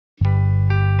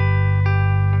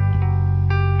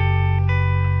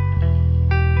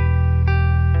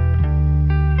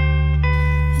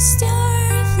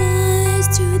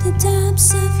the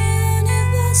depths of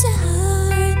universe, a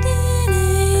heart in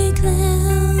a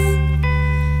cloud.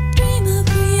 Dream of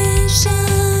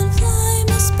creation, fly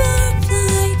my spark,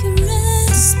 fly,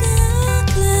 caress the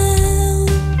cloud.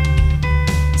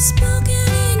 Spoken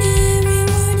in every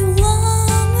word, a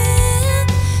warm wind,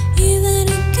 even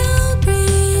a cold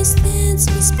breeze dance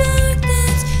my spark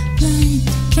dance. Blind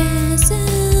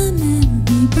chasm,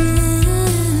 every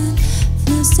breath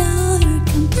flows over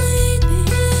complete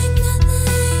being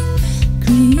nothing.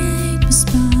 Create my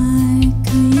spark,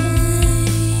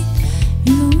 create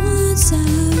your words are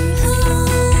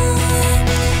home.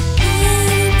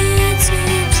 Every beat to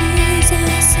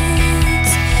Jesus says,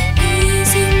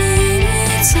 Easymade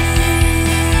with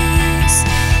science.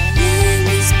 Let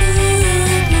me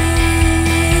spark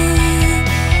love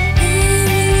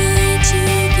everywhere you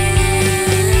go.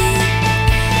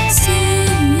 Say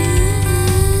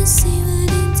yes, say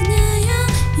what in denial,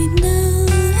 you know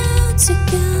how to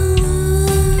go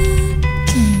on.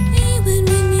 Even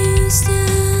when you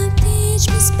stop, teach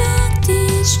me spark,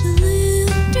 teach to live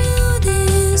through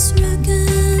this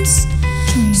ruckus.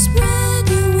 Spread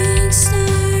your wings,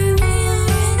 star, we are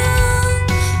it all.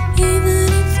 Even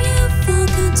if you fall,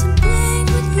 contemplate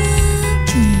with love.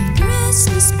 Caress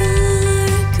my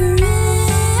spark,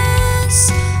 caress,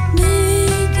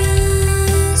 make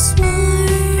us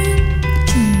warm.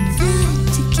 Fly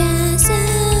to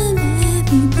chasm,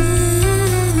 every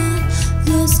breath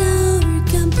flows over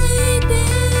complete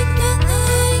big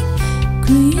nothing.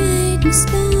 Create my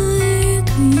spark.